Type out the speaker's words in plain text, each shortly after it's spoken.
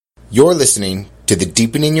You're listening to the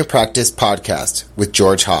Deepening Your Practice podcast with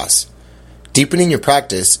George Haas. Deepening Your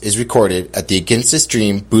Practice is recorded at the Against the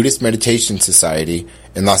Stream Buddhist Meditation Society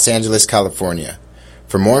in Los Angeles, California.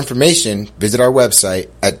 For more information, visit our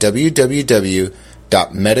website at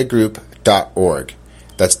www.metagroup.org.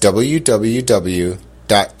 That's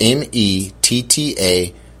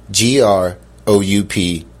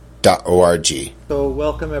www.mettagroup.org. So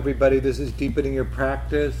welcome everybody. This is Deepening Your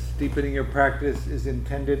Practice. Deepening Your Practice is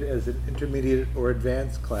intended as an intermediate or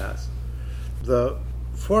advanced class. The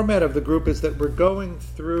format of the group is that we're going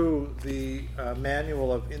through the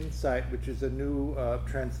Manual of Insight, which is a new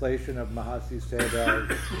translation of Mahasi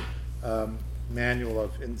Sayadaw's Manual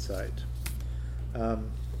of Insight.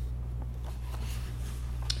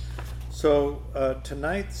 So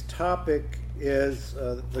tonight's topic is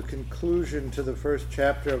the conclusion to the first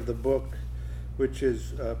chapter of the book, which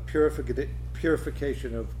is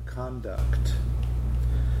purification of conduct.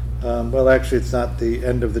 Well, actually, it's not the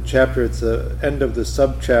end of the chapter, it's the end of the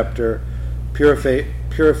subchapter,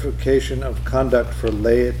 purification of conduct for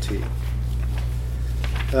laity.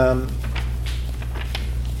 To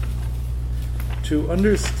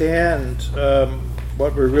understand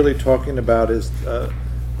what we're really talking about is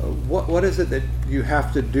what is it that you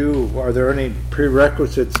have to do? Are there any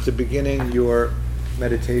prerequisites to beginning your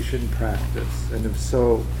meditation practice? And if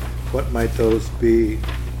so, what might those be?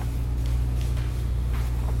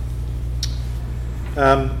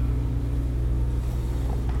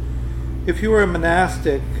 If you were a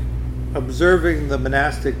monastic, observing the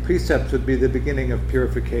monastic precepts would be the beginning of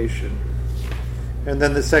purification. And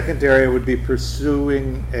then the second area would be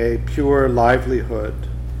pursuing a pure livelihood.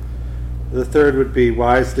 The third would be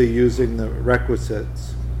wisely using the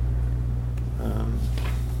requisites.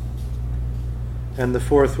 And the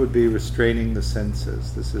fourth would be restraining the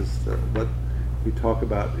senses. This is what we talk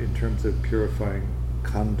about in terms of purifying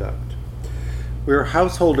conduct. We're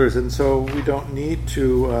householders, and so we don't need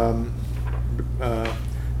to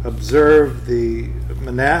observe the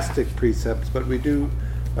monastic precepts, but we do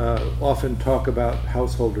often talk about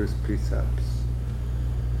householders' precepts.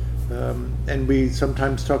 And we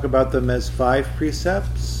sometimes talk about them as 5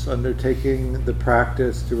 precepts: undertaking the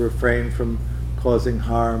practice to refrain from causing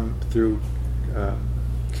harm through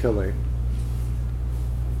killing,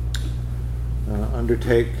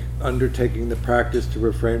 undertaking the practice to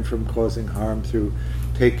refrain from causing harm through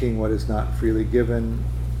taking what is not freely given,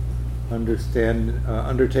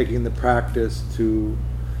 undertaking the practice to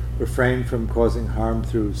refrain from causing harm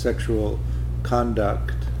through sexual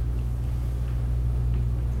conduct,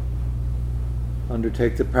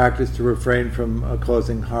 undertake the practice to refrain from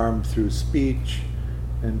causing harm through speech,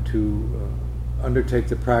 and to undertake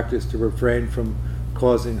the practice to refrain from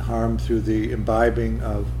causing harm through the imbibing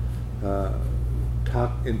of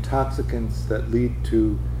intoxicants that lead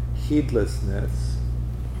to heedlessness.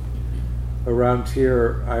 Around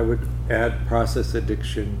here, I would add process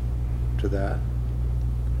addiction to that,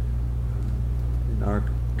 in our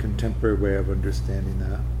contemporary way of understanding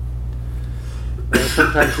that.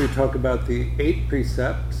 Sometimes we talk about the 8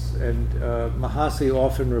 precepts, and Mahasi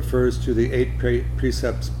often refers to the 8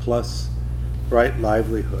 precepts plus right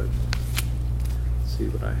livelihood. Let's see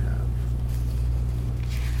what I have.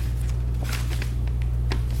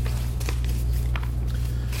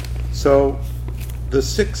 So the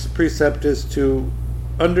 6th precept is to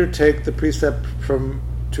undertake the precept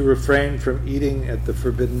to refrain from eating at the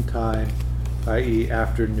forbidden time, i.e.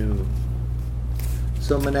 afternoon.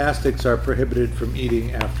 So monastics are prohibited from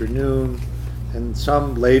eating afternoon, and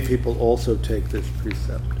some lay people also take this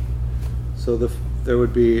precept. So there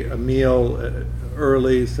would be a meal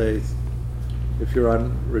early, say, if you're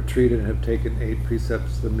on retreat and have taken 8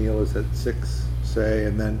 precepts, the meal is at 6, say,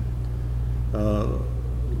 and then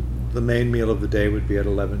the main meal of the day would be at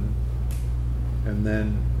 11, and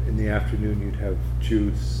then in the afternoon you'd have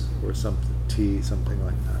juice or something, tea, something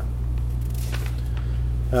like that.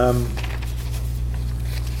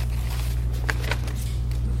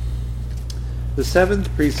 The 7th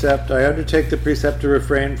precept, I undertake the precept to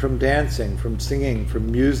refrain from dancing, from singing, from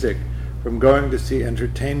music, from going to see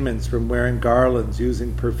entertainments, from wearing garlands,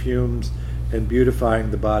 using perfumes, and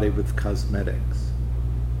beautifying the body with cosmetics.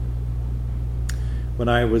 When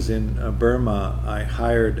I was in Burma, I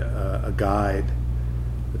hired a guide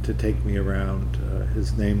to take me around.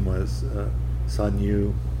 His name was San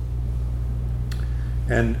Yu.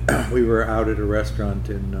 And we were out at a restaurant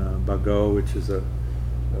in Bago, which is a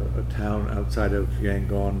town outside of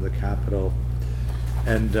Yangon, the capital.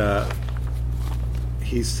 And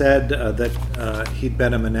he said that he'd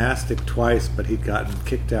been a monastic twice, but he'd gotten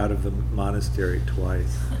kicked out of the monastery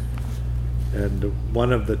twice. And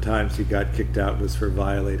one of the times he got kicked out was for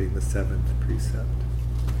violating the seventh precept.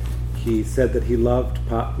 He said that he loved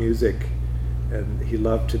pop music and he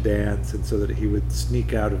loved to dance, and so that he would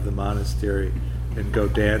sneak out of the monastery and go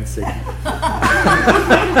dancing.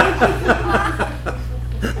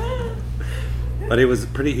 But it was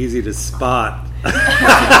pretty easy to spot.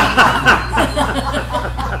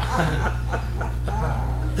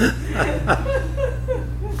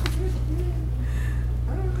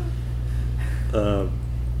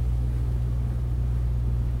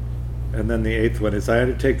 And then the eighth one is, I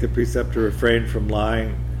undertake the precept to refrain from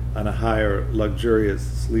lying on a high or luxurious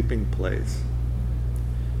sleeping place.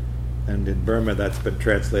 And in Burma, that's been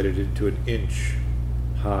translated into an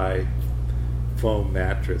inch-high foam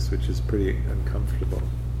mattress, which is pretty uncomfortable.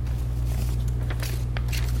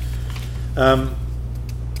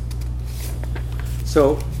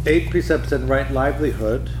 So, 8 precepts on right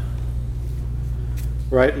livelihood.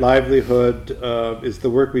 Right livelihood is the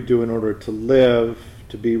work we do in order to live.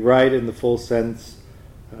 To be right in the full sense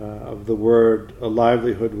of the word, a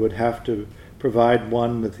livelihood would have to provide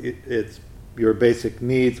one with your basic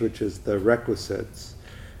needs, which is the requisites.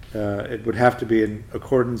 It would have to be in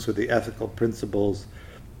accordance with the ethical principles,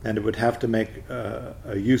 and it would have to make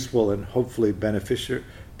a useful and hopefully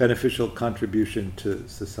beneficial contribution to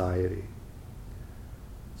society.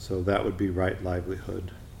 So that would be right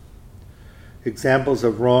livelihood. Examples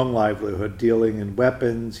of wrong livelihood: dealing in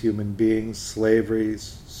weapons, human beings, slavery,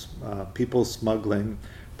 people smuggling,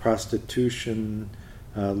 prostitution,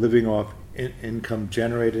 living off income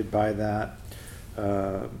generated by that,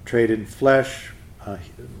 trade in flesh,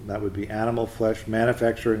 that would be animal flesh,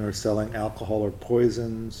 manufacturing or selling alcohol or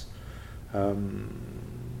poisons.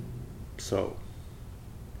 So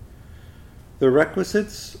the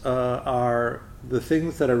requisites are the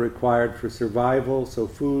things that are required for survival. So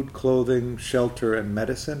food, clothing, shelter, and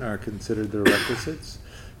medicine are considered the requisites,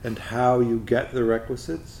 and how you get the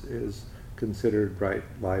requisites is considered right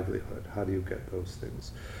livelihood. How do you get those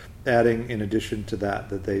things? Adding in addition to that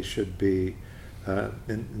they should be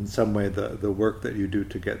in some way the work that you do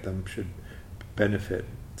to get them should benefit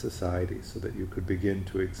society, so that you could begin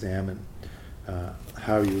to examine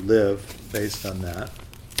how you live based on that.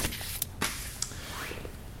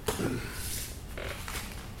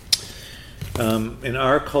 In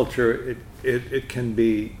our culture, it can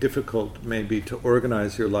be difficult maybe to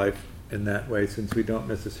organize your life in that way, since we don't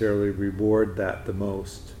necessarily reward that the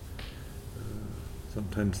most.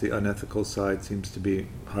 Sometimes the unethical side seems to be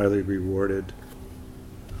highly rewarded.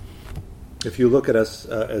 If you look at us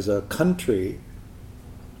as a country,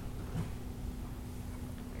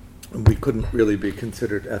 we couldn't really be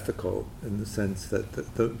considered ethical in the sense that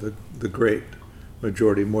the great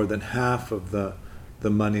majority, more than half of the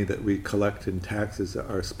money that we collect in taxes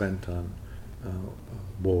are spent on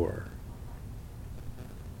war.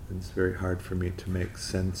 It's very hard for me to make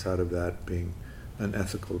sense out of that being an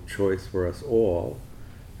ethical choice for us all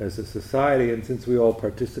as a society. And since we all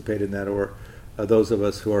participate in that, or those of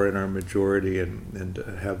us who are in our majority and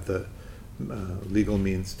have the legal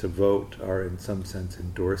means to vote, are in some sense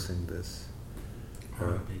endorsing this.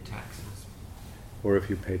 Or pay taxes. Or if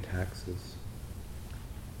you pay taxes.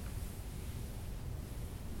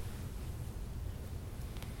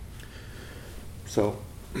 So,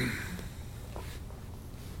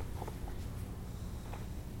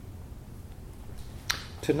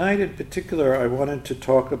 tonight in particular, I wanted to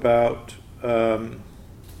talk about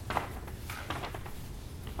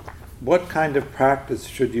what kind of practice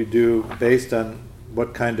should you do based on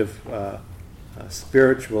what kind of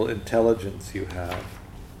spiritual intelligence you have.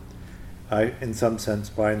 I, in some sense,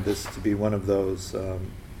 find this to be one of those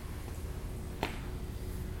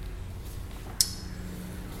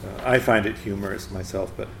I find it humorous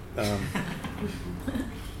myself, but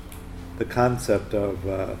the concept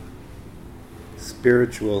of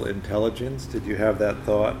spiritual intelligence, did you have that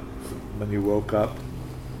thought when you woke up?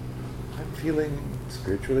 I'm feeling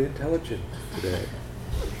spiritually intelligent today.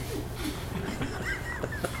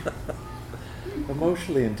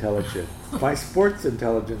 Emotionally intelligent. My sports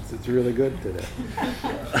intelligence is really good today.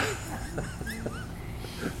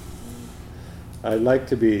 I like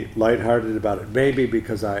to be lighthearted about it, maybe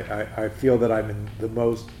because I feel that I'm in the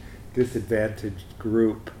most disadvantaged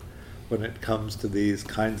group when it comes to these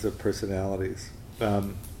kinds of personalities.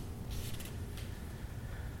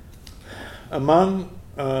 Among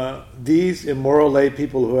these immoral lay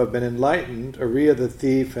people who have been enlightened, Ariya the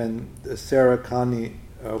thief and Sarakani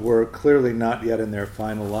were clearly not yet in their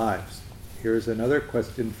final lives. Here's another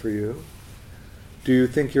question for you. Do you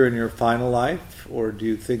think you're in your final life, or do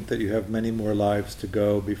you think that you have many more lives to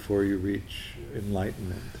go before you reach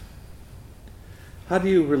enlightenment? how do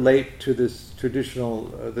you relate to this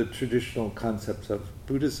the traditional concepts of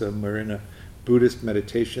Buddhism? We're in a Buddhist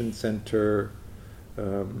meditation center.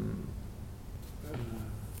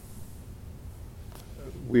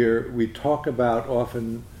 We talk about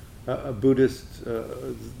often the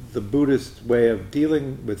Buddhist way of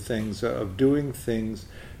dealing with things, of doing things,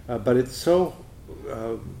 but it's so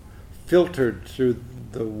filtered through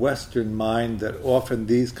the Western mind that often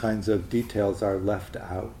these kinds of details are left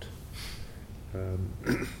out.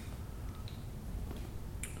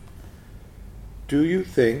 Do you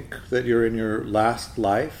think that you're in your last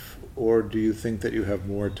life, or do you think that you have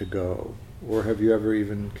more to go? Or have you ever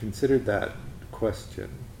even considered that question?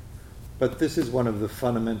 But this is one of the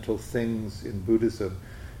fundamental things in Buddhism.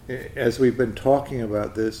 As we've been talking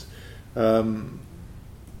about this, there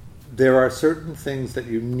are certain things that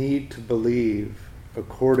you need to believe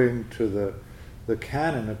according to the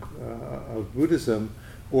canon of Buddhism,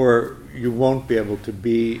 or you won't be able to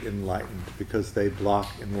be enlightened because they block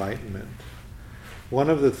enlightenment. One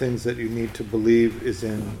of the things that you need to believe is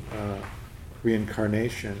in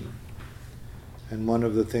reincarnation, and one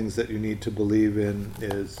of the things that you need to believe in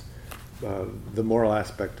is the moral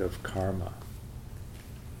aspect of karma.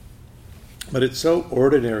 But it's so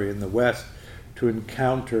ordinary in the West to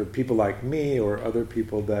encounter people like me or other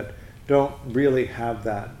people that don't really have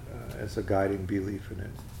that as a guiding belief in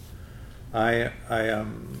it. It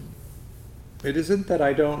isn't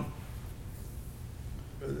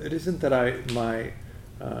that my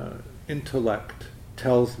intellect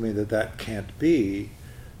tells me that can't be.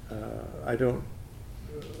 I don't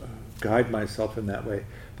guide myself in that way,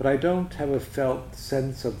 but I don't have a felt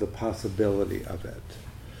sense of the possibility of it.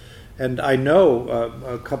 And I know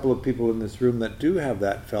a couple of people in this room that do have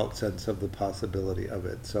that felt sense of the possibility of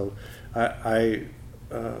it. So I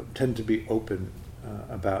tend to be open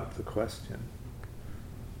about the question.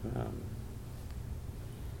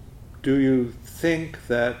 Do you think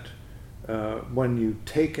that when you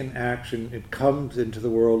take an action, it comes into the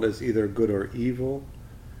world as either good or evil?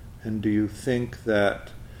 And do you think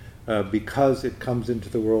that because it comes into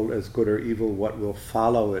the world as good or evil, what will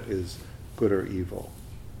follow it is good or evil?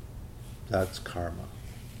 That's karma.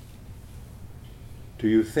 Do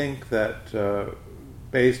you think that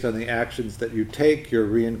based on the actions that you take, you're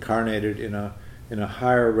reincarnated in a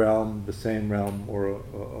higher realm, the same realm, or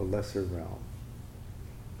a lesser realm?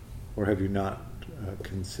 Or have you not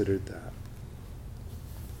considered that?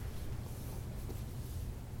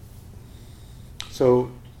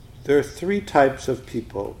 So there are three types of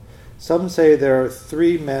people. Some say there are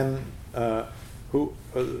three men who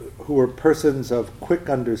are persons of quick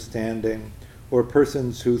understanding, or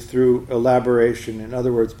persons who through elaboration, in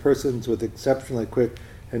other words, persons with exceptionally quick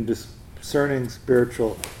and discerning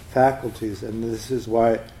spiritual faculties, and this is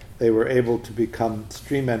why they were able to become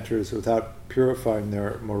stream enters without purifying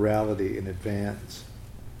their morality in advance.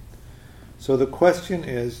 So the question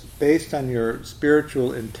is, based on your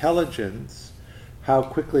spiritual intelligence, how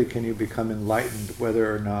quickly can you become enlightened,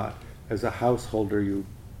 whether or not, as a householder, you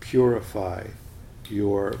purify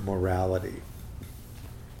your morality?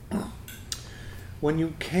 When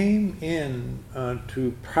you came in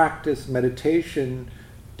to practice meditation,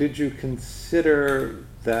 did you consider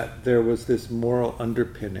that there was this moral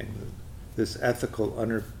underpinning, this ethical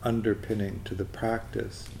underpinning to the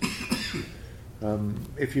practice?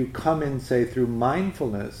 If you come in, say, through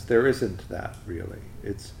mindfulness, there isn't that really.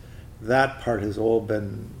 That part has all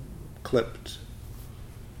been clipped.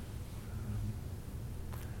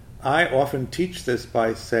 I often teach this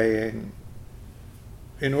by saying,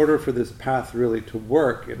 in order for this path really to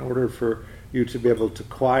work, in order for you to be able to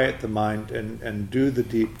quiet the mind and do the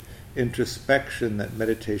deep introspection that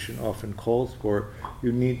meditation often calls for,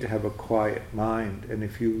 you need to have a quiet mind. And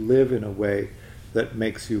if you live in a way that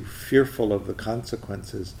makes you fearful of the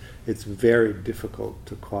consequences, it's very difficult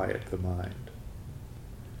to quiet the mind.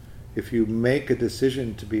 If you make a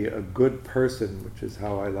decision to be a good person, which is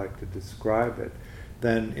how I like to describe it,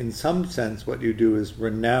 then in some sense what you do is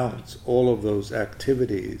renounce all of those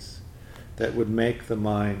activities that would make the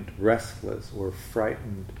mind restless or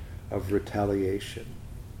frightened of retaliation.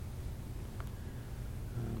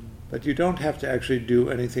 But you don't have to actually do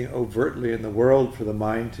anything overtly in the world for the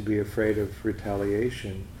mind to be afraid of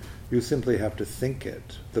retaliation. You simply have to think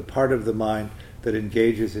it. The part of the mind that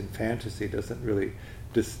engages in fantasy doesn't really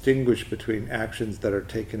distinguish between actions that are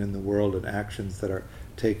taken in the world and actions that are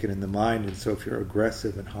taken in the mind. And so if you're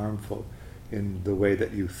aggressive and harmful in the way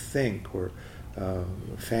that you think or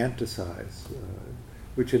fantasize,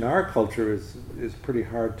 which in our culture is pretty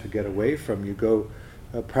hard to get away from. You go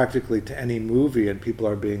practically to any movie and people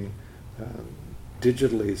are being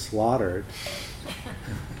digitally slaughtered.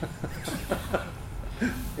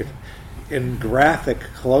 in graphic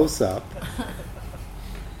close-up.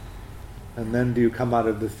 And then do you come out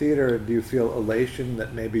of the theater and do you feel elation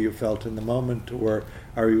that maybe you felt in the moment, or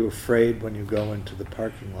are you afraid when you go into the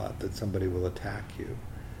parking lot that somebody will attack you,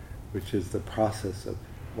 which is the process of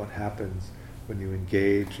what happens when you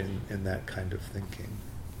engage in that kind of thinking.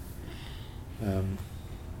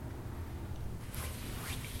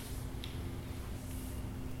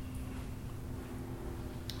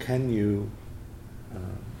 Can you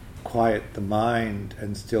quiet the mind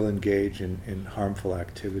and still engage in harmful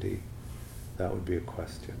activity? That would be a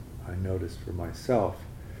question. I noticed for myself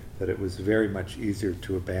that it was very much easier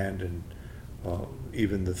to abandon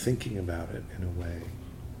even the thinking about it in a way.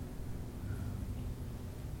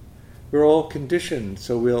 We're all conditioned,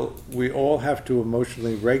 so we all have to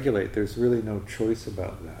emotionally regulate. There's really no choice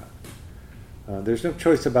about that. There's no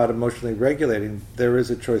choice about emotionally regulating. There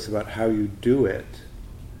is a choice about how you do it.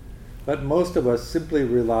 But most of us simply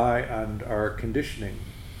rely on our conditioning.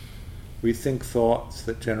 We think thoughts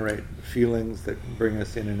that generate feelings that bring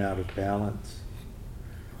us in and out of balance.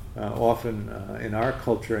 Often, in our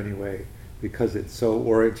culture anyway, because it's so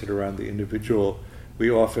oriented around the individual, we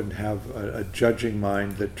often have a judging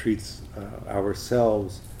mind that treats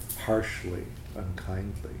ourselves harshly,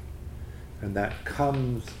 unkindly. And that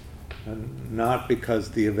comes not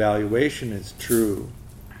because the evaluation is true,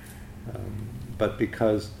 but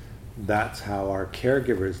because that's how our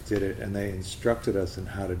caregivers did it, and they instructed us in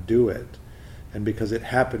how to do it. And because it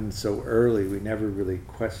happened so early, we never really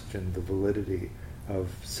questioned the validity of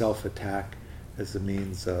self-attack as a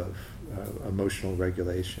means of emotional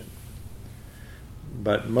regulation.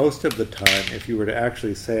 But most of the time, if you were to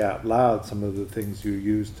actually say out loud some of the things you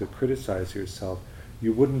use to criticize yourself,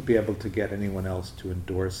 you wouldn't be able to get anyone else to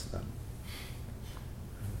endorse them.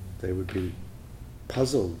 They would be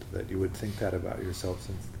puzzled that you would think that about yourself,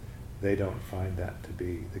 since they don't find that to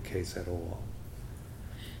be the case at all.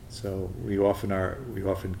 So we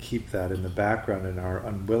often keep that in the background and are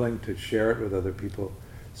unwilling to share it with other people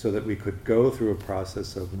so that we could go through a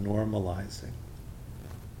process of normalizing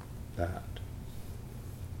that.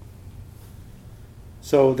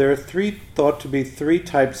 So there are thought to be three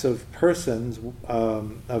types of persons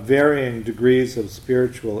of varying degrees of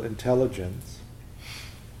spiritual intelligence.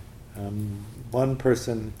 One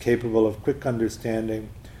person capable of quick understanding,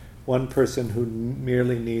 one person who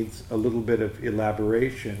merely needs a little bit of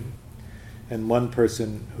elaboration, and one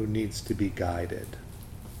person who needs to be guided.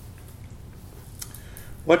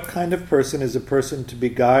 What kind of person is a person to be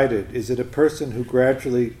guided? Is it a person who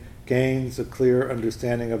gradually gains a clear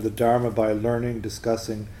understanding of the Dharma by learning,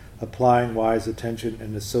 discussing, applying wise attention,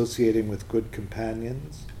 and associating with good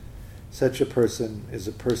companions? Such a person is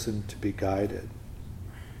a person to be guided.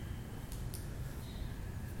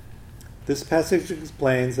 This passage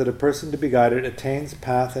explains that a person to be guided attains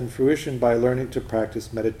path and fruition by learning to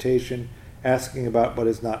practice meditation, asking about what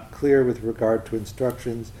is not clear with regard to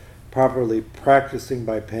instructions, properly practicing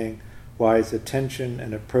by paying wise attention,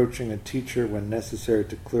 and approaching a teacher when necessary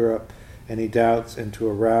to clear up any doubts and to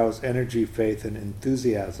arouse energy, faith, and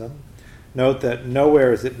enthusiasm. Note that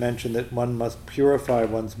nowhere is it mentioned that one must purify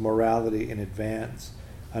one's morality in advance.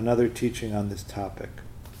 Another teaching on this topic.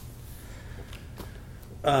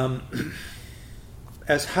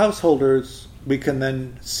 As householders, we can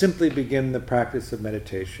then simply begin the practice of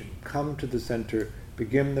meditation. Come to the center,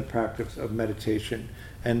 begin the practice of meditation,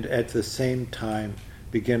 and at the same time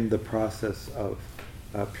begin the process of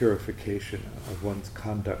purification of one's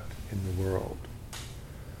conduct in the world.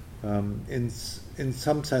 In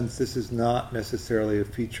some sense, this is not necessarily a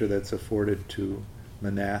feature that's afforded to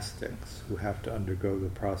monastics, who have to undergo the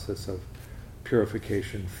process of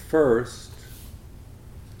purification first.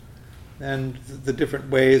 And the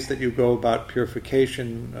different ways that you go about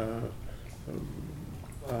purification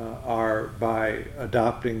are by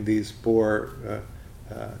adopting these four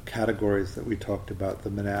categories that we talked about: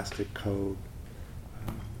 the monastic code,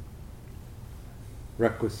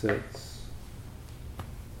 requisites,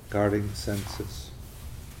 guarding the senses.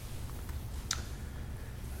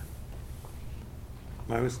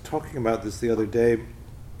 I was talking about this the other day.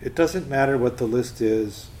 It doesn't matter what the list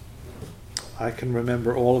is. I can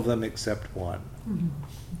remember all of them except one. Mm-hmm.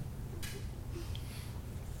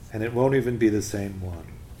 And it won't even be the same one.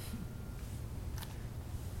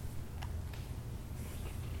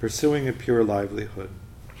 Pursuing a pure livelihood.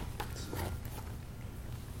 So,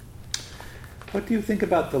 what do you think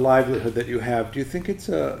about the livelihood that you have? Do you think it's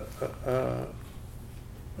a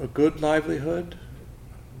good livelihood?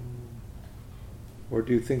 Or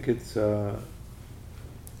do you think it's a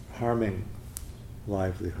harming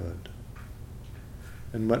livelihood?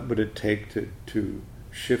 And what would it take to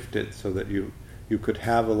shift it so that you you could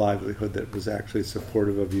have a livelihood that was actually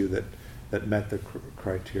supportive of you, that met the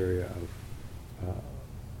criteria of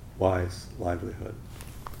wise livelihood.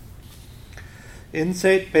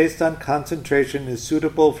 Insight based on concentration is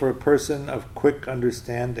suitable for a person of quick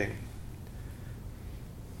understanding.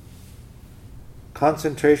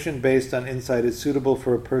 Concentration based on insight is suitable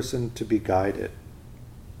for a person to be guided.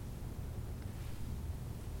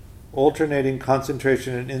 Alternating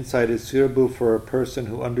concentration and insight is suitable for a person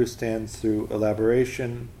who understands through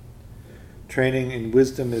elaboration. Training in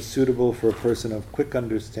wisdom is suitable for a person of quick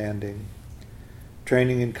understanding.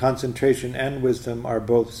 Training in concentration and wisdom are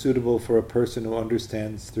both suitable for a person who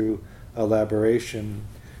understands through elaboration.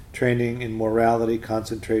 Training in morality,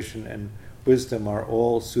 concentration, and wisdom are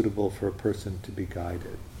all suitable for a person to be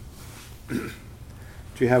guided. Do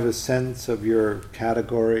you have a sense of your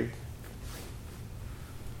category?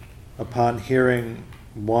 Upon hearing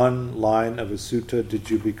one line of a sutta, did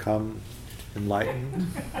you become enlightened?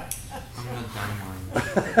 I'm not done one.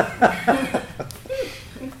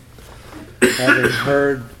 Having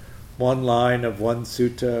heard one line of one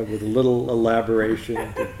sutta with a little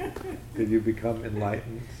elaboration, did you become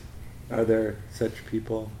enlightened? Are there such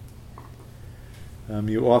people?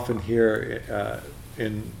 You often hear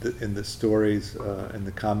in the stories, in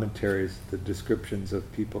the commentaries, the descriptions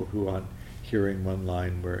of people who, on hearing one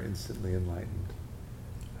line, were instantly enlightened.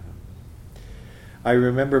 I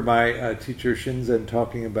remember my teacher Shinzen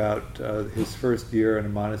talking about his first year in a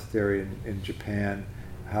monastery in Japan,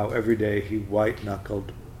 how every day he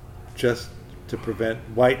white-knuckled just to prevent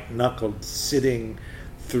white-knuckled sitting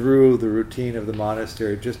through the routine of the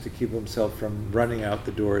monastery just to keep himself from running out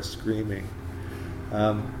the door screaming.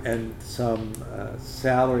 And some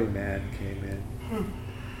salaryman came in.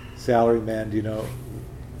 Salaryman, do you know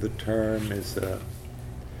the term is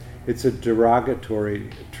it's a derogatory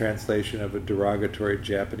translation of a derogatory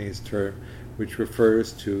Japanese term which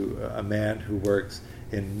refers to a man who works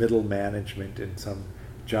in middle management in some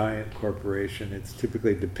giant corporation. It's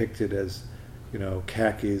typically depicted as,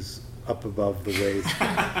 khakis up above the waist,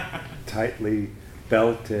 tightly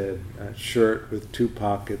belted, shirt with 2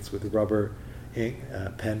 pockets with rubber ink,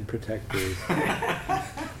 pen protectors.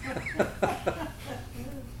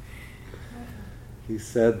 He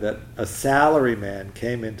said that a salaryman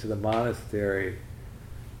came into the monastery,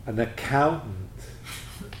 an accountant,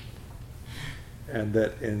 and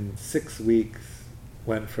that in 6 weeks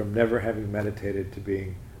went from never having meditated to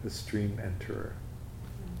being a stream enterer.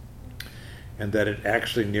 And that it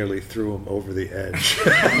actually nearly threw him over the edge.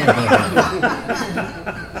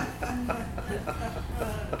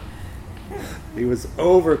 He was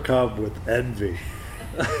overcome with envy.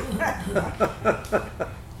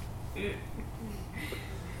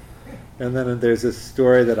 And then there's a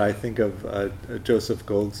story that I think of Joseph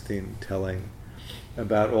Goldstein telling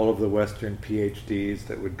about all of the Western PhDs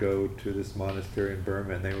that would go to this monastery in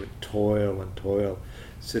Burma, and they would toil and toil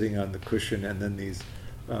sitting on the cushion, and then these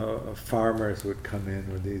farmers would come in,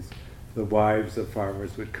 or the wives of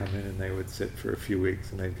farmers would come in, and they would sit for a few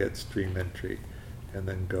weeks, and they'd get stream entry and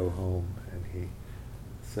then go home. And he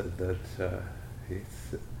said that he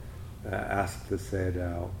asked the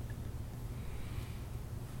Sayadaw,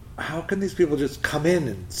 how can these people just come in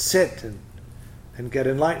and sit and get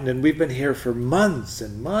enlightened? And we've been here for months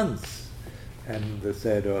and months. And the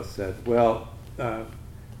Sayadaw said, well,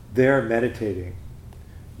 they're meditating.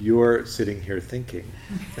 You're sitting here thinking.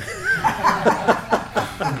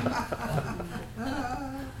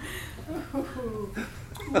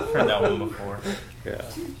 I've heard that one before. Yeah.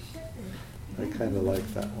 I kind of like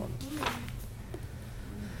that one.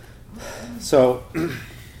 So,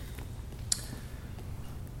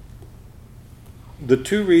 the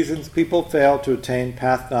 2 reasons people fail to attain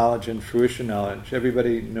path knowledge and fruition knowledge.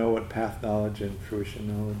 Everybody know what path knowledge and fruition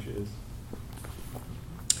knowledge is?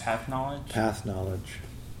 Path knowledge? Path knowledge.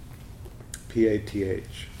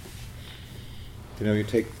 P-A-T-H. You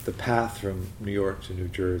take the path from New York to New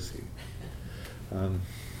Jersey.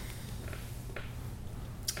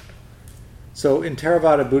 So in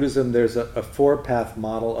Theravada Buddhism, there's a 4-path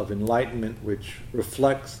model of enlightenment which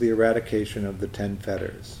reflects the eradication of the 10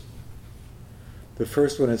 fetters. The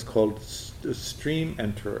first one is called stream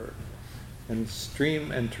enterer. And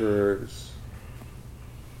stream enterers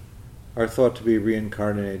are thought to be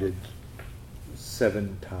reincarnated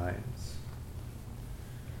 7 times.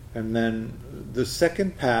 And then the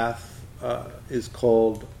second path is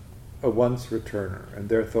called a once returner, and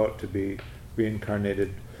they're thought to be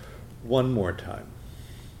reincarnated 1 more time.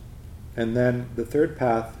 And then the third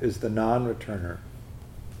path is the non-returner.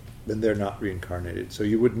 Then they're not reincarnated. So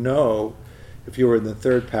you would know, if you were in the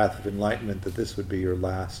third path of enlightenment, that this would be your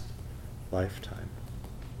last lifetime.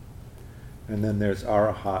 And then there's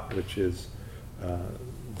Arahat, which is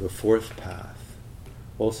the fourth path,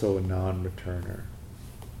 also a non-returner.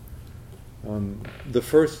 The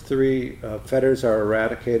first three fetters are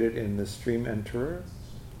eradicated in the stream enterer.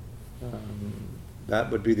 That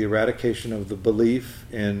would be the eradication of the belief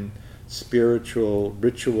in spiritual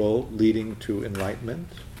ritual leading to enlightenment.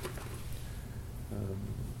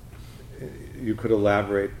 You could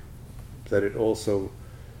elaborate that it also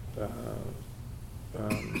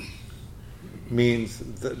means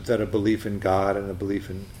that a belief in God and a belief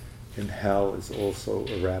in hell is also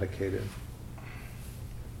eradicated.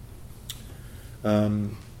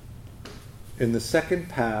 In the second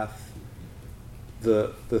path,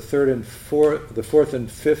 the fourth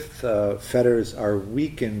and fifth fetters are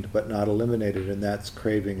weakened but not eliminated, and that's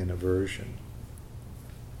craving and aversion.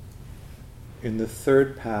 In the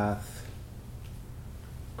third path,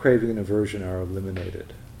 craving and aversion are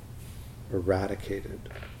eliminated, eradicated.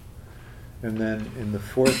 And then in the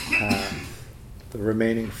fourth path, the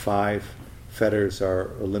remaining 5 fetters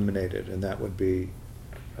are eliminated, and that would be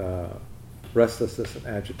restlessness and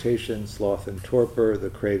agitation, sloth and torpor, the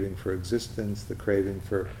craving for existence, the craving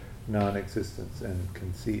for non-existence, and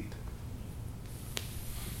conceit.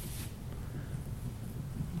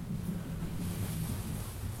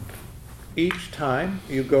 Each time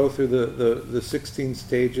you go through the 16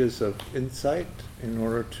 stages of insight in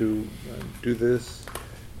order to do this,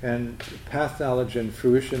 and path knowledge and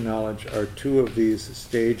fruition knowledge are 2 of these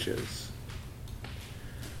stages.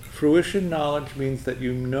 Fruition knowledge means that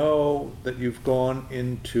you know that you've gone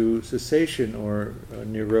into cessation, or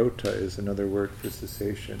nirota is another word for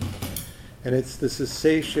cessation. And it's the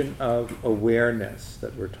cessation of awareness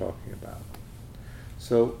that we're talking about.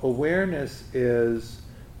 So awareness is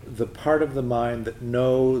the part of the mind that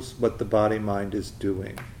knows what the body-mind is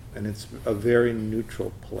doing, and it's a very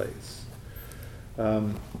neutral place.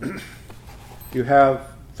 You have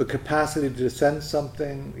the capacity to sense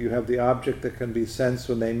something, you have the object that can be sensed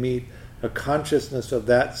when they meet, a consciousness of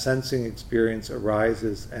that sensing experience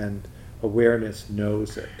arises and awareness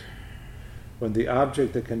knows it. When the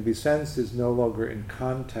object that can be sensed is no longer in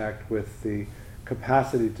contact with the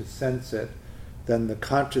capacity to sense it, then the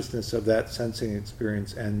consciousness of that sensing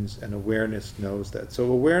experience ends and awareness knows that. So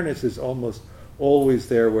awareness is almost always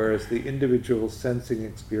there, whereas the individual sensing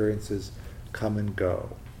experiences come and go.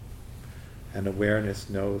 And awareness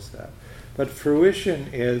knows that. But fruition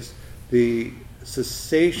is the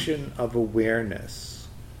cessation of awareness.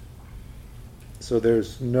 So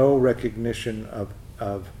there's no recognition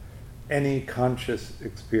of any conscious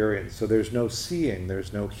experience. So there's no seeing,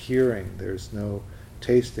 there's no hearing, there's no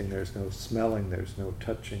tasting, there's no smelling, there's no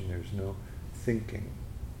touching, there's no thinking.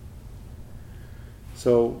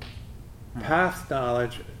 So path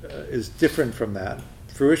knowledge is different from that.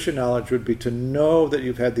 Fruition knowledge would be to know that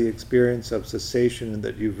you've had the experience of cessation and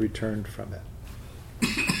that you've returned from it.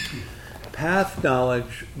 Path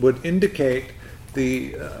knowledge would indicate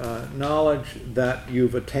the knowledge that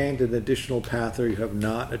you've attained an additional path or you have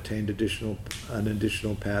not attained an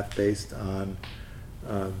additional path based on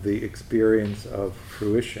the experience of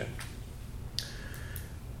fruition.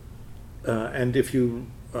 And if you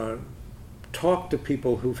talk to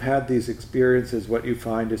people who've had these experiences, what you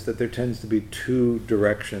find is that there tends to be 2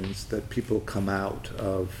 directions that people come out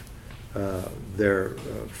of their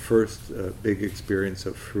first big experience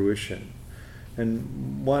of fruition.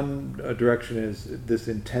 And one direction is this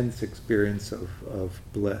intense experience of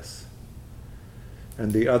bliss.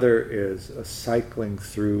 And the other is a cycling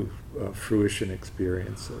through fruition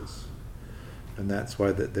experiences. And that's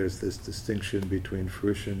why there's this distinction between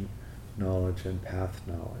fruition knowledge and path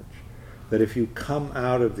knowledge. That if you come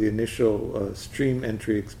out of the initial stream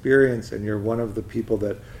entry experience and you're one of the people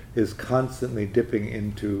that is constantly dipping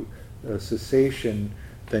into cessation,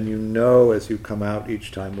 then you know as you come out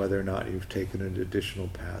each time whether or not you've taken an additional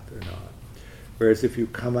path or not. Whereas if you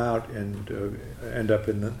come out and end up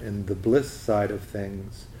in the bliss side of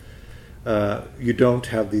things, you don't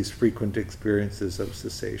have these frequent experiences of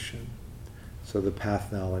cessation. So the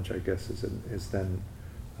path knowledge, I guess, is then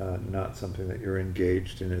not something that you're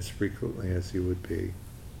engaged in as frequently as you would be.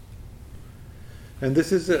 And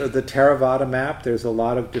this is the Theravada map. There's a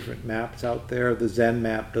lot of different maps out there. The Zen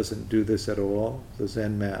map doesn't do this at all. The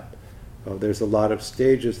Zen map, there's a lot of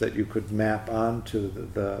stages that you could map onto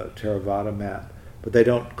the Theravada map, but they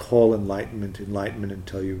don't call enlightenment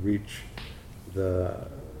until you reach the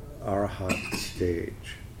Arahat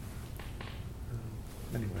stage.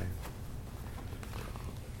 Anyway.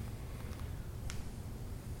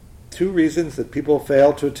 2 reasons that people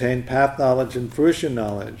fail to attain path knowledge and fruition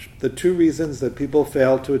knowledge. The 2 reasons that people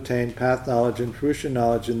fail to attain path knowledge and fruition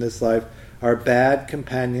knowledge in this life are bad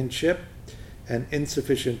companionship and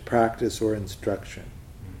insufficient practice or instruction.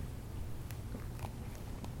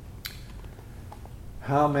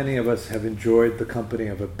 How many of us have enjoyed the company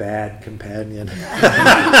of a bad companion?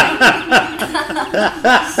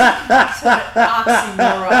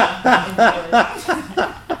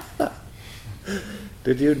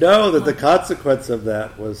 Did you know that the consequence of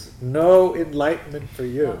that was no enlightenment for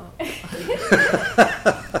you?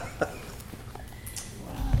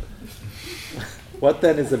 What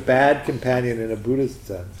then is a bad companion in a Buddhist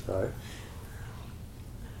sense, right?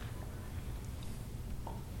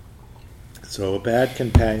 So a bad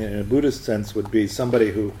companion in a Buddhist sense would be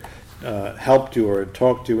somebody who helped you or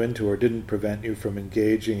talked you into or didn't prevent you from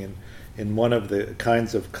engaging in one of the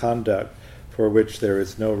kinds of conduct for which there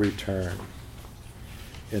is no return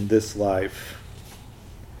in this life.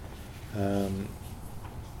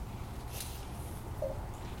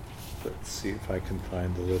 Let's see if I can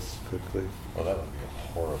find the list quickly. Well, that would be a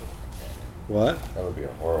horrible companion. What? That would be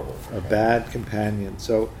a horrible companion. A bad companion.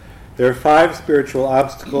 So there are 5 spiritual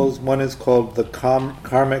obstacles. One is called the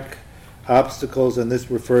karmic obstacles, and this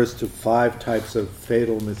refers to 5 types of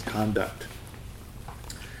fatal misconduct.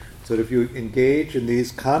 So if you engage in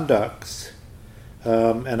these conducts,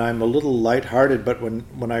 and I'm a little lighthearted, but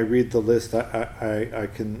when I read the list, I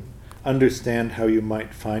can understand how you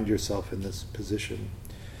might find yourself in this position.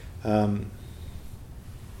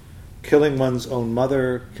 Killing one's own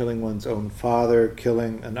mother, killing one's own father,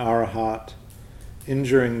 killing an arahat,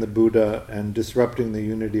 injuring the Buddha, and disrupting the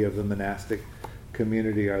unity of the monastic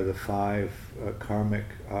community are the 5 karmic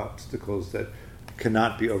obstacles that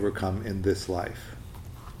cannot be overcome in this life.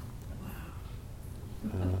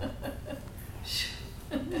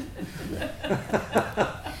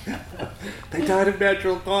 They died of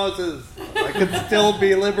natural causes. I can still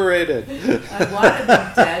be liberated. I wanted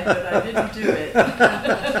them dead, but I didn't do it.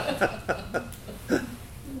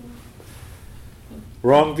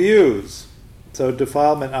 Wrong views. So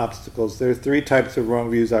defilement obstacles. There are 3 types of wrong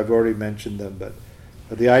views. I've already mentioned them, but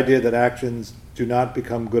the idea that actions do not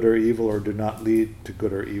become good or evil or do not lead to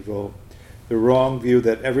good or evil. The wrong view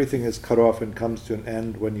that everything is cut off and comes to an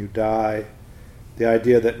end when you die. The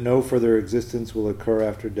idea that no further existence will occur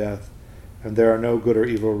after death, and there are no good or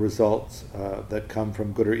evil results that come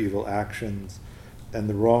from good or evil actions, and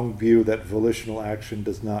the wrong view that volitional action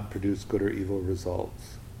does not produce good or evil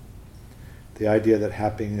results. The idea that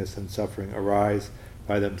happiness and suffering arise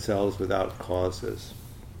by themselves without causes.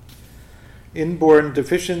 Inborn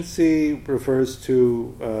deficiency refers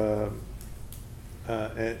to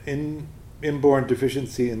inborn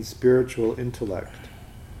deficiency in spiritual intellect.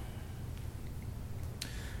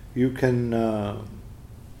 You can,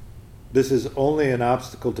 this is only an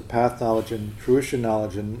obstacle to path knowledge and fruition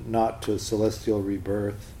knowledge and not to celestial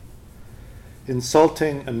rebirth.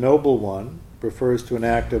 Insulting a noble one refers to an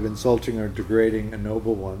act of insulting or degrading a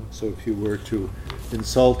noble one. So if you were to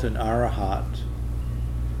insult an arahat,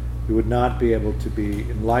 you would not be able to be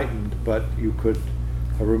enlightened, but you could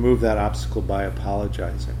remove that obstacle by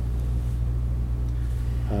apologizing.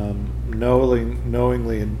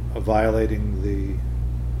 Knowingly violating the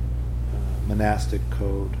monastic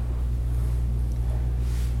code.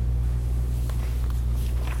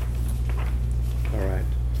 All right.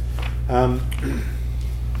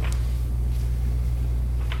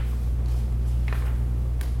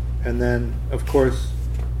 And then, of course,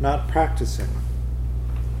 not practicing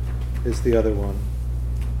is the other one.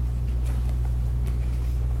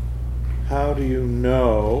 How do you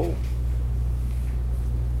know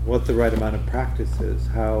what the right amount of practice is?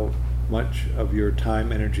 How much of your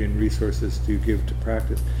time, energy, and resources do you give to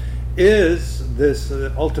practice? Is this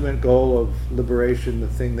ultimate goal of liberation the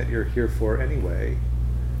thing that you're here for anyway?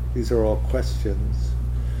 These are all questions.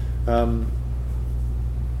 That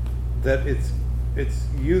it's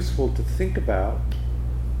useful to think about,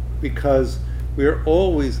 because we are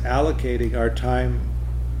always allocating our time,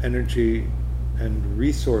 energy, and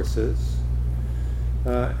resources,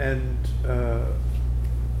 and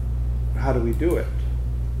how do we do it?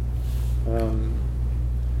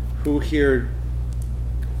 Who here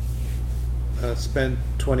spent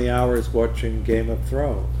 20 hours watching Game of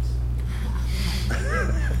Thrones?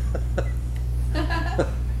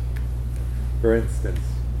 For instance,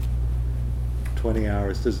 20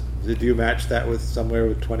 hours. Did you match that with somewhere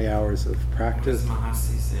with 20 hours of practice? What does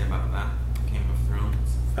Mahasi say about that? Game of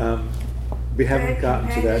Thrones? We haven't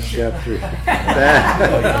gotten to that chapter.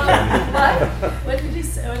 What did he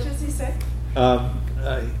say? What does he say?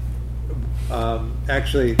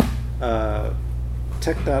 Actually,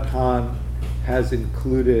 Thich Nhat Hanh has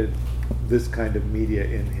included this kind of media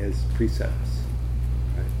in his precepts,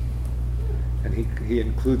 right? And he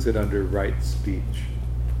includes it under right speech.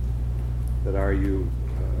 That are you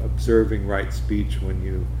observing right speech when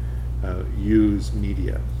you use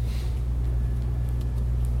media?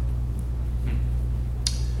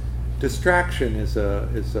 Distraction is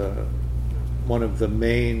one of the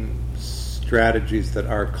main strategies that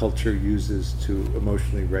our culture uses to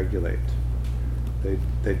emotionally regulate.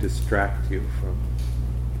 They distract you from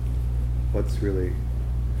what's really...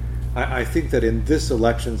 I think that in this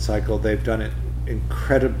election cycle they've done it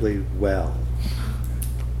incredibly well.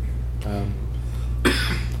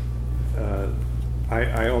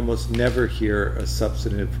 I almost never hear a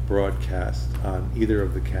substantive broadcast on either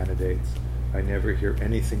of the candidates. I never hear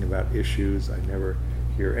anything about issues. I never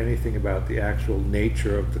hear anything about the actual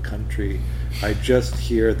nature of the country. I just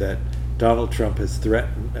hear that Donald Trump has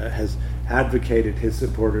has advocated his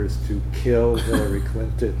supporters to kill Hillary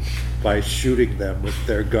Clinton by shooting them with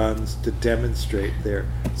their guns to demonstrate their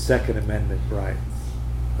Second Amendment rights.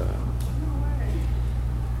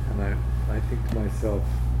 And I think to myself,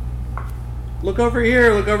 look over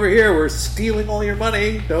here, we're stealing all your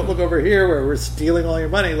money. Don't look over here where we're stealing all your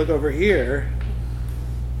money. Look over here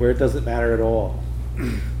where it doesn't matter at all.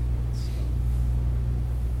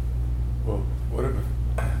 Well, what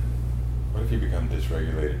if you become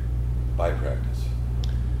dysregulated by practice,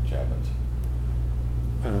 Chapman's?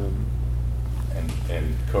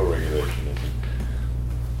 And co-regulation isn't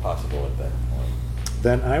possible at that point.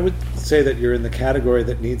 Then I would say that you're in the category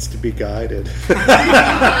that needs to be guided.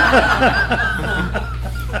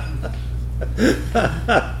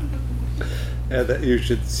 And that you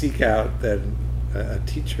should seek out then a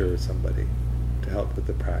teacher or somebody to help with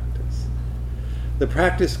the practice. The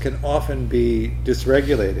practice can often be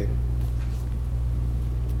dysregulating.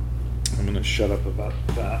 I'm going to shut up about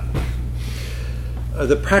that.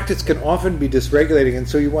 The practice can often be dysregulating, and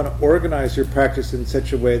so you want to organize your practice in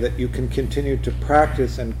such a way that you can continue to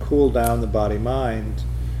practice and cool down the body-mind,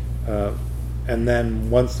 and then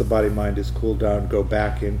once the body-mind is cooled down, go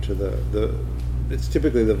back into the it's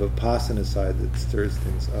typically the Vipassana side that stirs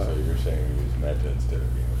things up. So you're saying we use metta instead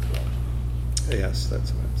of Game of Thrones? Yes,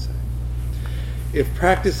 that's what I'm saying. If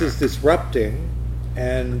practice is disrupting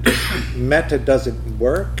and metta doesn't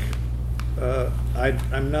work,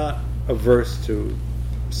 I'm not averse to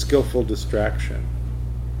skillful distraction.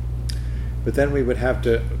 But then we would have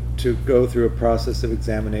to go through a process of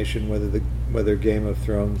examination whether Game of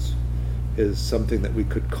Thrones is something that we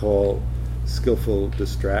could call skillful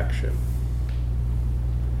distraction.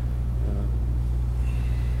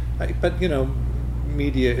 But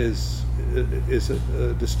media is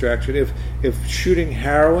a distraction. If shooting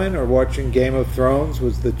heroin or watching Game of Thrones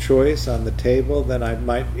was the choice on the table, then I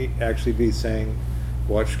might actually be saying,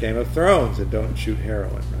 watch Game of Thrones and don't shoot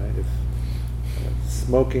heroin, right? If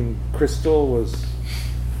smoking crystal was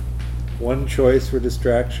one choice for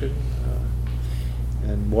distraction,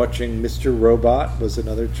 and watching Mr. Robot was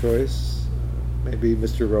another choice, maybe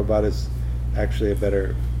Mr. Robot is actually a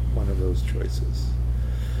better one of those choices.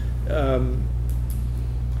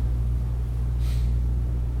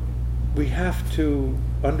 We have to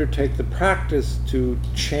undertake the practice to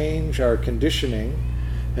change our conditioning,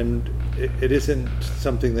 and it isn't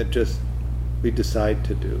something that just we decide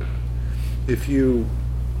to do. If you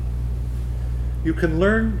can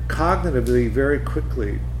learn cognitively very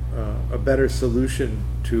quickly a better solution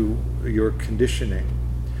to your conditioning,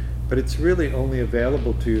 but it's really only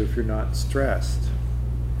available to you if you're not stressed.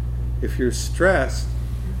 If you're stressed,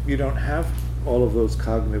 you don't have all of those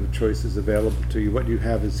cognitive choices available to you. What you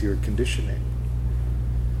have is your conditioning.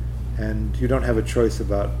 And you don't have a choice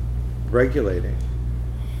about regulating.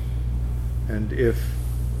 And if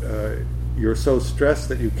you're so stressed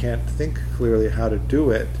that you can't think clearly how to do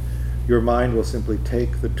it, your mind will simply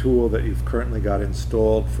take the tool that you've currently got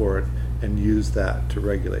installed for it and use that to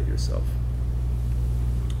regulate yourself.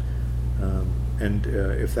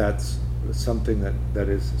 If that's something that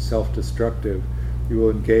is self-destructive, you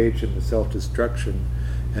will engage in the self-destruction,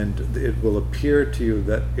 and it will appear to you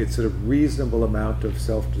that it's a reasonable amount of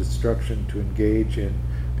self-destruction to engage in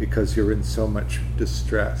because you're in so much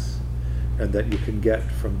distress, and that you can get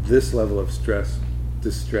from this level of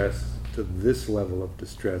distress to this level of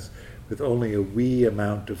distress with only a wee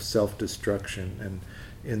amount of self-destruction. And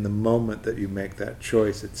in the moment that you make that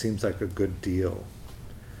choice, it seems like a good deal.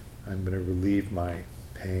 I'm going to relieve my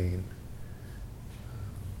pain.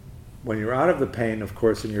 When you're out of the pain, of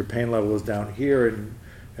course, and your pain level is down here,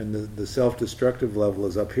 and the self-destructive level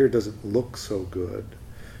is up here, it doesn't look so good.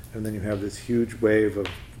 And then you have this huge wave of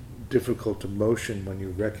difficult emotion when you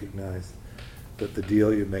recognize that the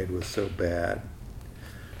deal you made was so bad.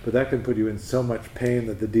 But that can put you in so much pain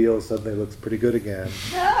that the deal suddenly looks pretty good again.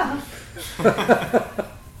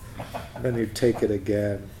 Then you take it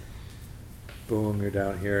again. boom, you're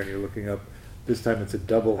down here and you're looking up. This time it's a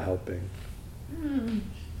double helping. And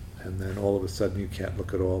then all of a sudden you can't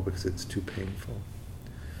look at all because it's too painful.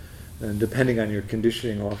 And depending on your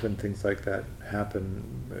conditioning, often things like that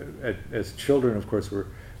happen. As children, of course, we're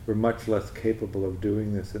much less capable of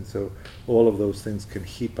doing this, and so all of those things can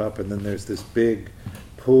heap up, and then there's this big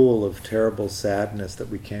pool of terrible sadness that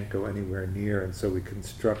we can't go anywhere near, and so we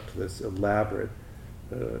construct this elaborate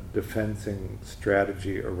defensing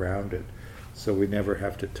strategy around it, so we never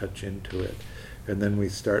have to touch into it. And then we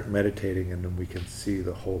start meditating, and then we can see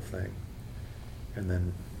the whole thing. And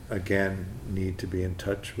then, again, need to be in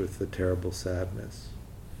touch with the terrible sadness.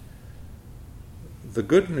 The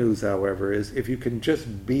good news, however, is if you can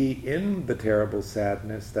just be in the terrible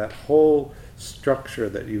sadness, that whole structure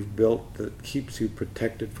that you've built that keeps you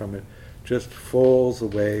protected from it just falls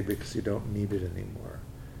away because you don't need it anymore.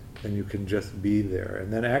 And you can just be there.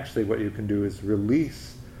 And then actually what you can do is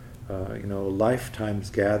release a lifetime's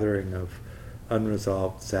gathering of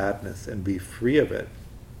unresolved sadness and be free of it.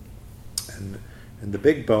 And the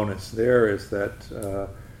big bonus there is that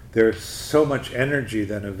there's so much energy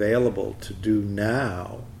then available to do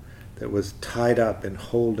now that was tied up in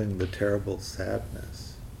holding the terrible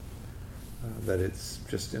sadness, that it's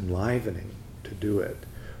just enlivening to do it,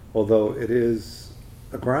 although it is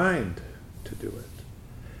a grind to do it.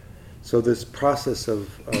 So this process of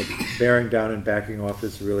bearing down and backing off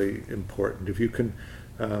is really important. If you can,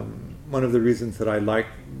 one of the reasons that I like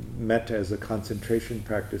metta as a concentration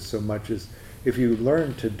practice so much is if you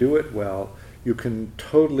learn to do it well, you can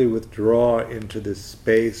totally withdraw into this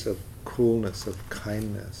space of coolness, of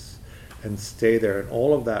kindness, and stay there. And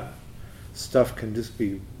all of that stuff can just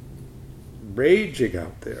be raging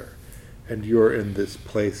out there. And you're in this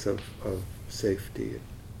place of safety and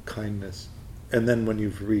kindness. And then when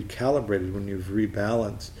you've recalibrated, when you've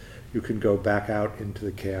rebalanced, you can go back out into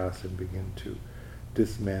the chaos and begin to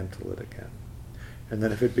dismantle it again. And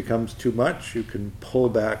then if it becomes too much, you can pull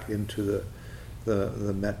back into the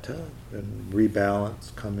metta and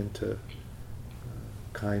rebalance, come into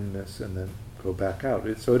kindness, and then go back out.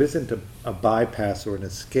 So it isn't a bypass or an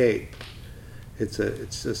escape. It's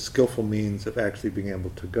a skillful means of actually being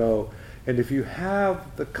able to go. And if you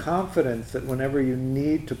have the confidence that whenever you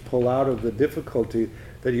need to pull out of the difficulty,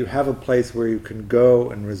 that you have a place where you can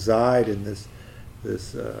go and reside in this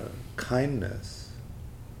kindness,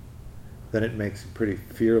 then it makes you pretty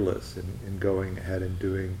fearless in going ahead and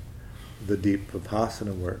doing the deep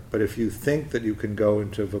Vipassana work. But if you think that you can go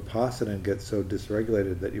into Vipassana and get so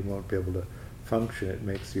dysregulated that you won't be able to function, it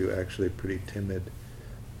makes you actually pretty timid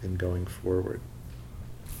in going forward.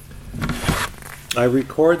 I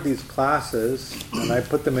record these classes and I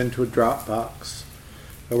put them into a Dropbox.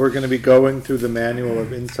 We're going to be going through the manual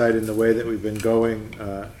of insight in the way that we've been going.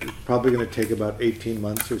 It's probably going to take about 18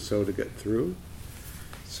 months or so to get through.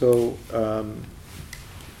 So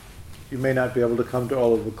you may not be able to come to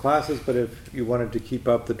all of the classes, but if you wanted to keep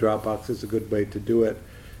up, the Dropbox is a good way to do it.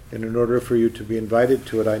 And in order for you to be invited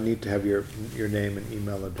to it, I need to have your name and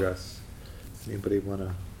email address. Anybody want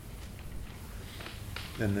to?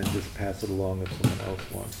 And then just pass it along if someone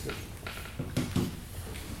else wants it.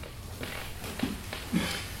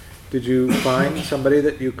 Did you find somebody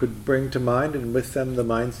that you could bring to mind and with them the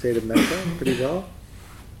mind state of metta pretty well?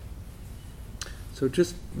 So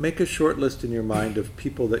just make a short list in your mind of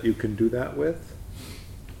people that you can do that with,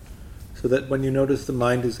 so that when you notice the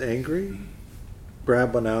mind is angry,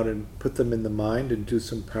 grab one out and put them in the mind and do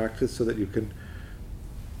some practice so that you can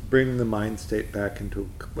bring the mind state back into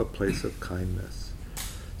a place of kindness,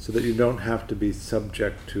 so that you don't have to be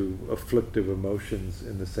subject to afflictive emotions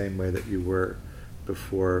in the same way that you were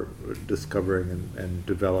before discovering and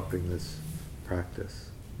developing this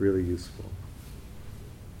practice. Really useful.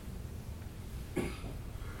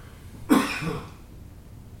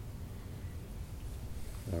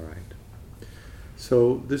 All right.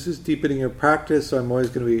 So this is deepening your practice, so I'm always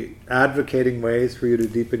going to be advocating ways for you to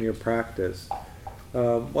deepen your practice.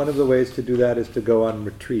 One of the ways to do that is to go on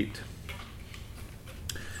retreat.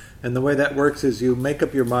 And the way that works is you make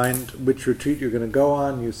up your mind which retreat you're going to go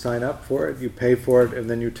on, you sign up for it, you pay for it, and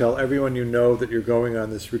then you tell everyone you know that you're going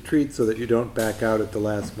on this retreat so that you don't back out at the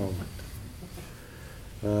last moment.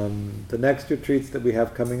 The next retreats that we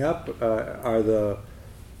have coming up are the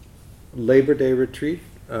Labor Day retreat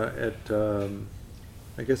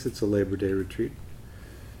I guess it's a Labor Day retreat.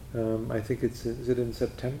 I think is it in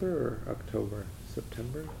September or October?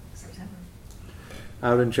 September? September.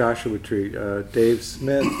 Out in Joshua Tree. Dave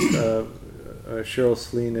Smith, Cheryl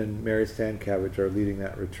Sleen, and Mary Stankavage are leading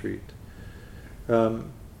that retreat.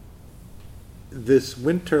 This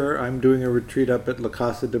winter, I'm doing a retreat up at La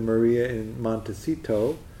Casa de Maria in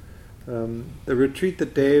Montecito, The retreat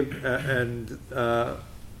that Dave and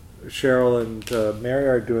Cheryl and Mary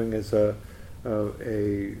are doing is a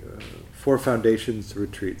Four Foundations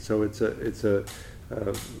retreat. So it's a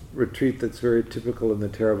retreat that's very typical in the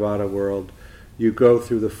Theravada world. You go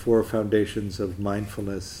through the four foundations of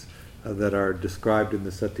mindfulness that are described in the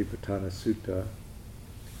Satipatthana Sutta.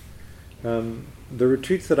 The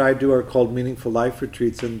retreats that I do are called Meaningful Life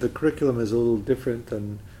retreats, and the curriculum is a little different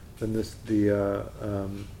than the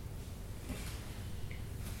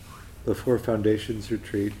Four Foundations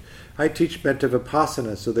retreat. I teach metta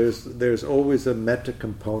vipassana, so there's always a metta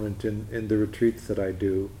component in the retreats that I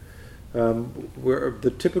do. Where the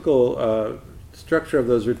typical structure of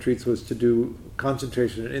those retreats was to do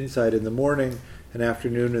concentration and insight in the morning and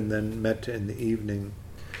afternoon, and then metta in the evening.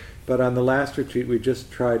 But on the last retreat, we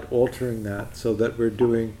just tried altering that so that we're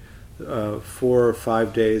doing 4 or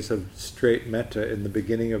 5 days of straight metta in the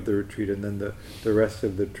beginning of the retreat, and then the rest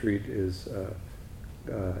of the retreat is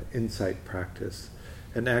insight practice.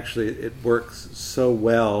 And actually, it works so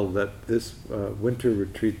well that this winter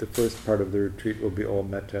retreat, the first part of the retreat will be all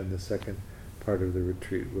metta, and the second part of the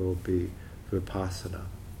retreat will be vipassana.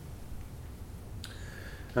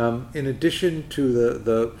 In addition to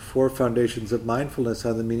the four foundations of mindfulness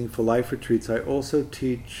on the Meaningful Life retreats, I also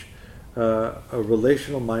teach a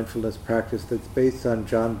relational mindfulness practice that's based on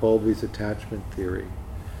John Bowlby's attachment theory.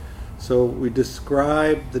 So we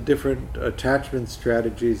describe the different attachment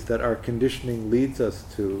strategies that our conditioning leads us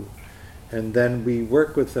to, and then we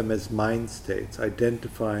work with them as mind states,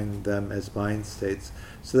 identifying them as mind states,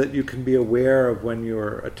 so that you can be aware of when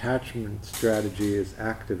your attachment strategy is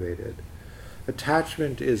activated.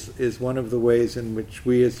 Attachment is one of the ways in which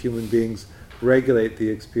we as human beings regulate the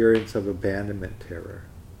experience of abandonment terror.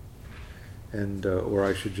 And, or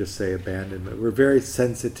I should just say abandonment. We're very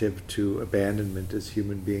sensitive to abandonment as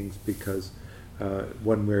human beings because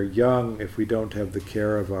when we're young, if we don't have the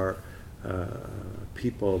care of our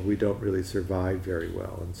people, we don't really survive very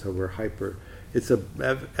well. And so we're it's an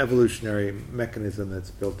evolutionary mechanism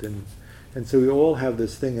that's built in. And so we all have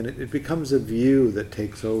this thing, and it becomes a view that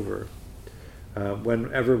takes over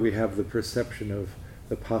whenever we have the perception of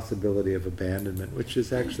the possibility of abandonment, which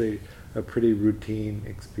is actually a pretty routine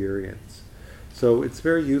experience. So it's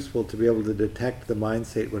very useful to be able to detect the mind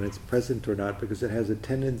state when it's present or not, because it has a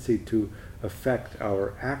tendency to affect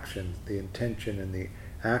our actions, the intention and the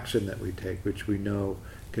action that we take, which we know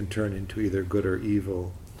can turn into either good or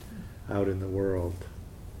evil out in the world.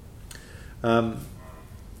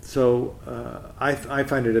 So I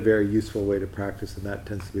find it a very useful way to practice, and that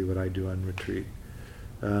tends to be what I do on retreat.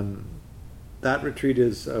 That retreat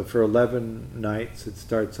is for 11 nights. It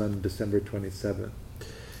starts on December 27th.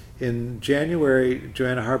 In January,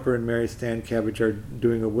 Joanna Harper and Mary Stancabbage are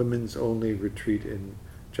doing a women's only retreat in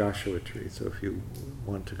Joshua Tree, so if you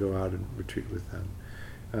want to go out and retreat with them.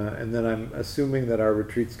 And then I'm assuming that our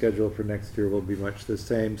retreat schedule for next year will be much the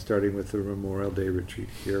same, starting with the Memorial Day retreat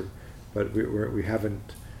here, but we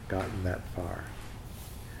haven't gotten that far.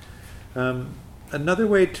 Another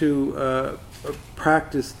way to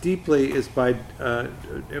practice deeply is by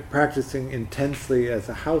practicing intensely as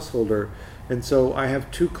a householder. And so I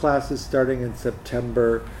have 2 classes starting in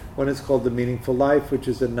September. One is called The Meaningful Life, which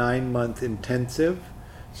is a 9-month intensive.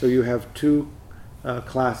 So you have 2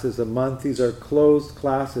 classes a month. These are closed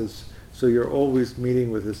classes, so you're always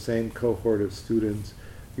meeting with the same cohort of students.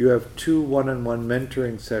 You have 2 one-on-one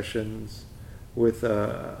mentoring sessions with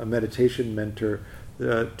a meditation mentor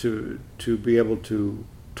to be able to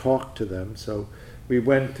talk to them. So we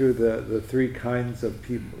went through the 3 kinds of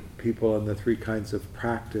people and the 3 kinds of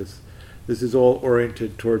practice. This is all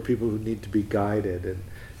oriented toward people who need to be guided, and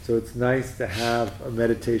so it's nice to have a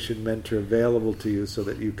meditation mentor available to you so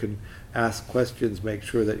that you can ask questions, make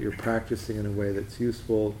sure that you're practicing in a way that's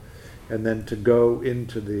useful, and then to go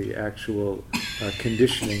into the actual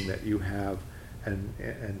conditioning that you have,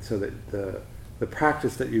 and so that the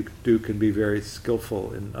practice that you do can be very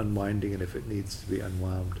skillful in unwinding it if it needs to be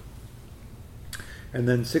unwound. And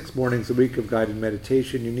then 6 mornings a week of guided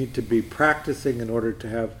meditation. You need to be practicing in order to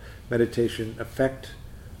have meditation affect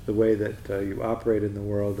the way that you operate in the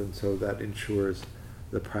world, and so that ensures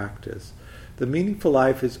the practice. The Meaningful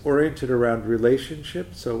Life is oriented around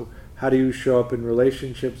relationships. So how do you show up in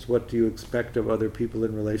relationships? What do you expect of other people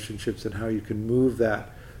in relationships? And how you can move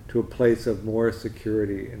that to a place of more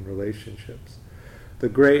security in relationships. The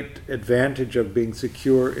great advantage of being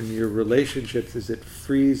secure in your relationships is it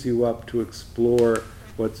frees you up to explore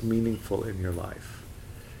what's meaningful in your life.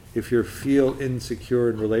 If you feel insecure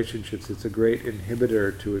in relationships, it's a great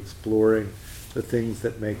inhibitor to exploring the things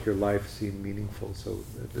that make your life seem meaningful. So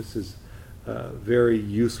this is very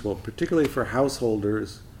useful, particularly for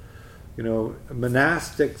householders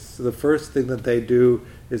Monastics, the first thing that they do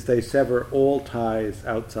is they sever all ties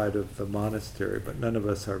outside of the monastery, but none of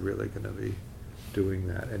us are really going to be doing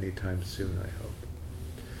that anytime soon, I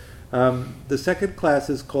hope. The second class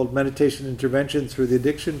is called Meditation Interventions for the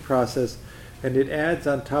Addiction Process, and it adds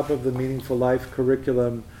on top of the Meaningful Life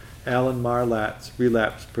curriculum Alan Marlatt's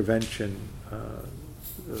relapse prevention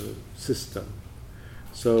system.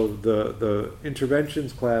 So the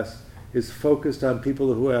interventions class is focused on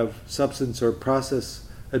people who have substance or process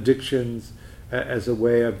addictions as a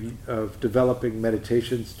way of developing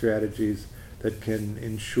meditation strategies that can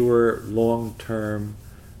ensure long-term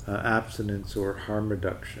abstinence or harm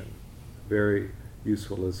reduction. Very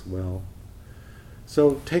useful as well.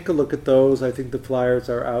 So take a look at those. I think the flyers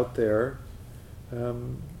are out there.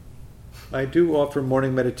 I do offer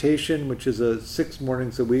morning meditation, which is a 6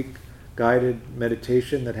 mornings a week guided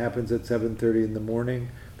meditation that happens at 7:30 in the morning.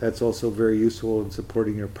 That's also very useful in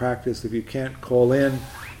supporting your practice. If you can't call in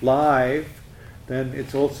live, then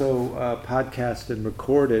it's also podcast and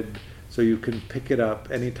recorded, so you can pick it up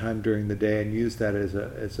anytime during the day and use that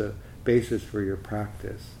as a basis for your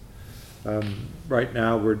practice. Right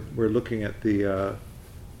now, we're looking at the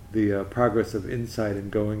progress of insight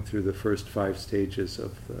and going through the first 5 stages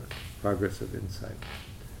of the progress of insight.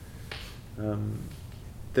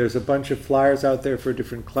 There's a bunch of flyers out there for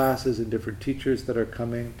different classes and different teachers that are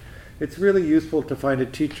coming. It's really useful to find a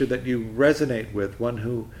teacher that you resonate with, one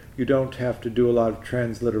who you don't have to do a lot of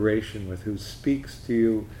transliteration with, who speaks to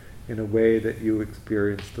you in a way that you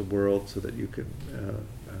experience the world so that you can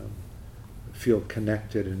feel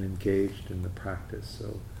connected and engaged in the practice.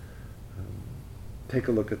 So take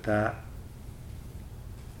a look at that.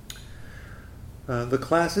 The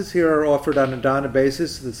classes here are offered on a dana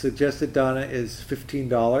basis. The suggested dana is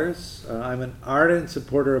 $15. I'm an ardent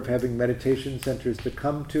supporter of having meditation centers to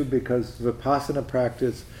come to because Vipassana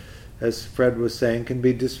practice, as Fred was saying, can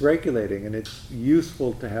be dysregulating, and it's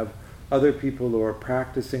useful to have other people who are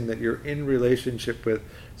practicing that you're in relationship with,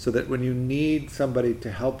 so that when you need somebody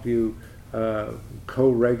to help you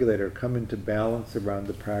co-regulate or come into balance around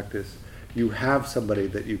the practice, you have somebody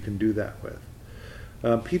that you can do that with.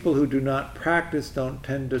 People who do not practice don't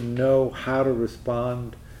tend to know how to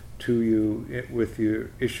respond to you with your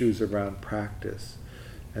issues around practice.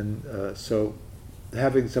 And so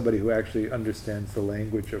having somebody who actually understands the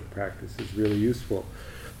language of practice is really useful.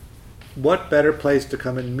 What better place to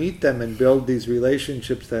come and meet them and build these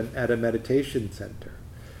relationships than at a meditation center?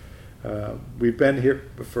 We've been here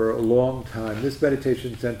for a long time. This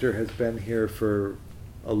meditation center has been here for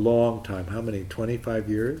a long time. How many? 25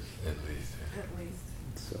 years? At least.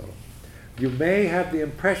 So you may have the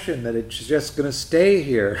impression that it's just going to stay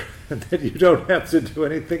here and that you don't have to do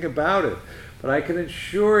anything about it. But I can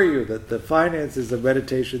assure you that the finances of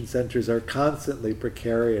meditation centers are constantly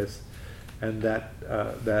precarious, and that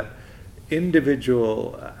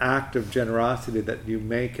individual act of generosity that you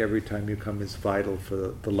make every time you come is vital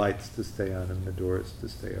for the lights to stay on and the doors to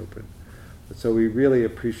stay open. So we really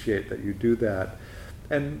appreciate that you do that.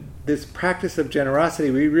 And this practice of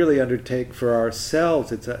generosity we really undertake for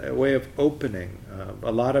ourselves. It's a way of opening.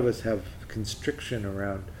 A lot of us have constriction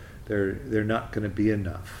around they're not going to be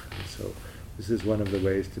enough. And so this is one of the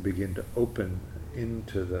ways to begin to open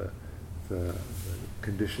into the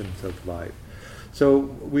conditions of life. So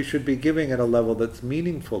we should be giving at a level that's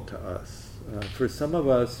meaningful to us. For some of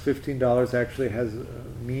us, $15 actually has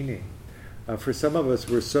meaning. For some of us,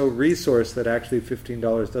 we're so resourced that actually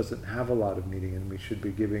 $15 doesn't have a lot of meaning, and we should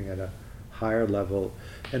be giving at a higher level.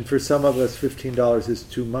 And for some of us, $15 is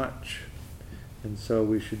too much. And so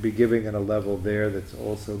we should be giving at a level there that's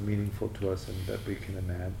also meaningful to us and that we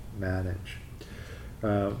can manage.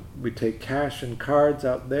 We take cash and cards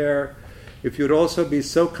out there. If you'd also be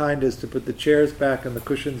so kind as to put the chairs back and the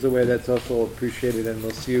cushions away, that's also appreciated, and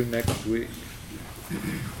we'll see you next week.